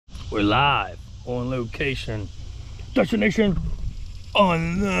We're live on location. Destination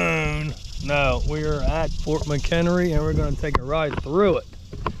unknown. No, we're at Fort McHenry and we're going to take a ride through it.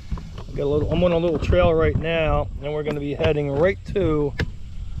 I'm on a little trail right now and we're going to be heading right to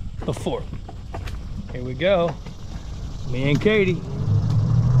the fort. Here we go. Me and Katie.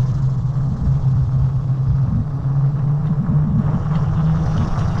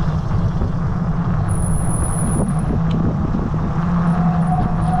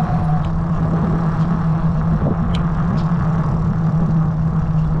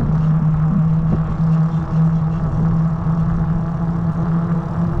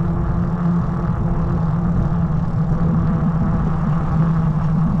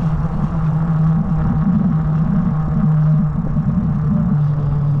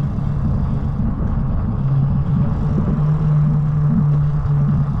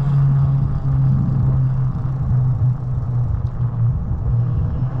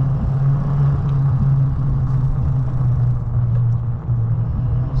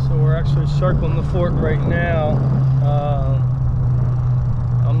 Circling the fort right now.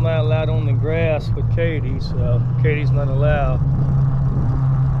 I'm not allowed on the grass with Katie, so Katie's not allowed.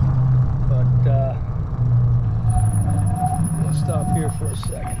 But we'll stop here for a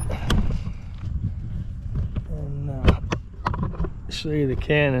second and show you the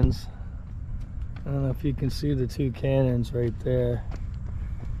cannons. I don't know if you can see the two cannons right there,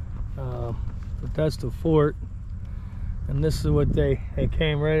 but that's the fort. And this is what they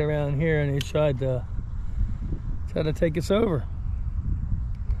came right around here and they tried to take us over.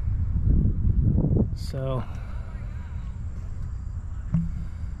 So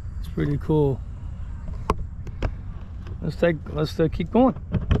it's pretty cool. Let's keep going.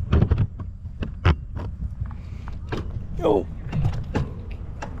 Oh,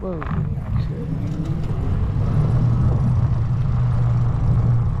 whoa.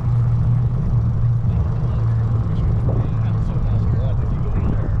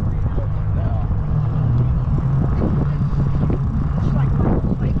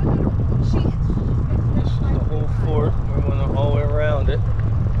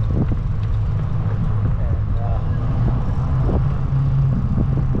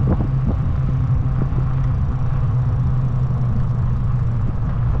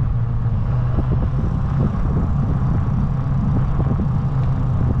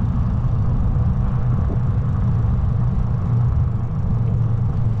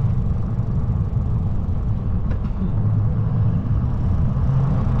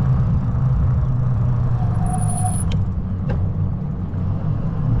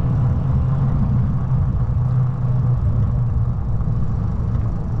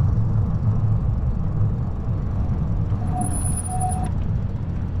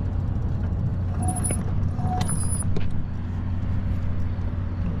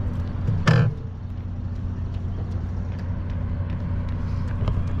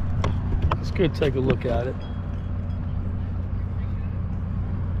 Let's go take a look at it.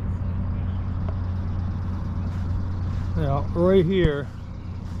 Now, right here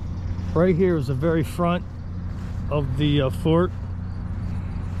is the very front of the fort.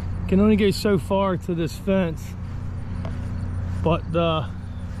 You can only go so far to this fence, but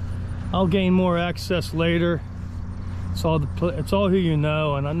I'll gain more access later. It's all who you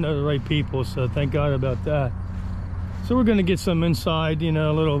know, and I know the right people, so thank God about that. So we're going to get some inside, you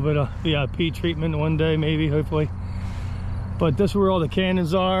know, a little bit of VIP treatment one day, maybe, hopefully. But this is where all the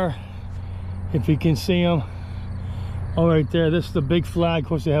cannons are, if you can see them. All right there, this is the big flag. Of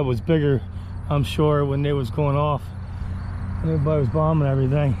course, they had was bigger, I'm sure, when they was going off. And everybody was bombing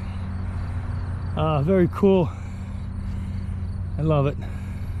everything. Very cool. I love it.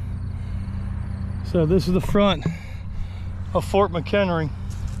 So this is the front of Fort McHenry.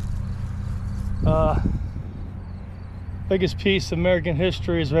 Biggest piece of American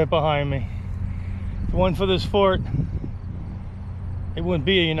history is right behind me. If it wasn't for this fort, it wouldn't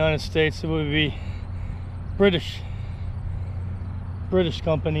be a United States, it would be British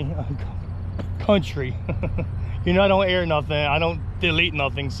country. You know, I don't air nothing, I don't delete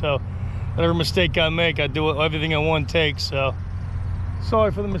nothing, so whatever mistake I make, I do everything in one take, so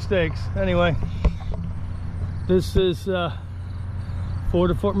sorry for the mistakes. Anyway, this is Fort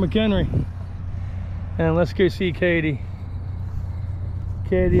McHenry, and let's go see Katie.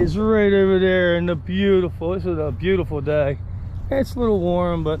 Katie is right over there in the beautiful, this is a beautiful day. It's a little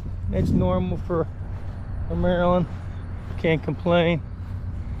warm, but it's normal for Maryland. Can't complain.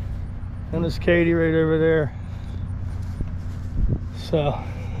 And there's Katie right over there. So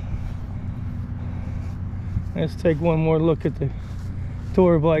let's take one more look at the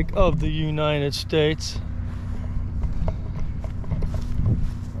tour bike of the United States.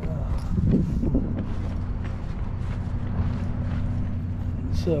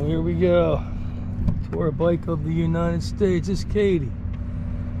 So here we go. Tour bike of the United States. It's Katie.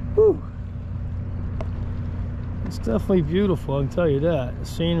 Whew. It's definitely beautiful, I can tell you that. The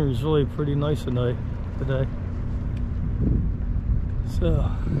scenery is really pretty nice tonight, today.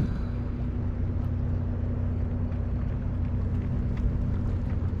 So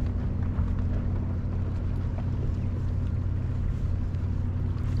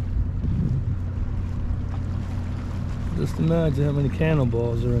just imagine how many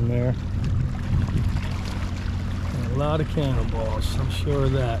cannonballs are in there. And a lot of cannonballs, I'm sure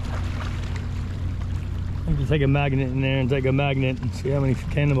of that. I can take a magnet in there and take a magnet and see how many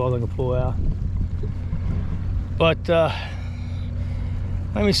cannonballs I can pull out. But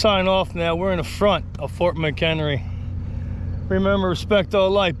let me sign off now. We're in the front of Fort McHenry. Remember, respect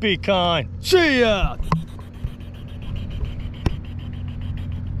all life, be kind. See ya!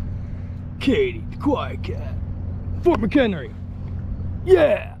 Katie, the quiet cat. Fort McHenry.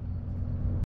 Yeah!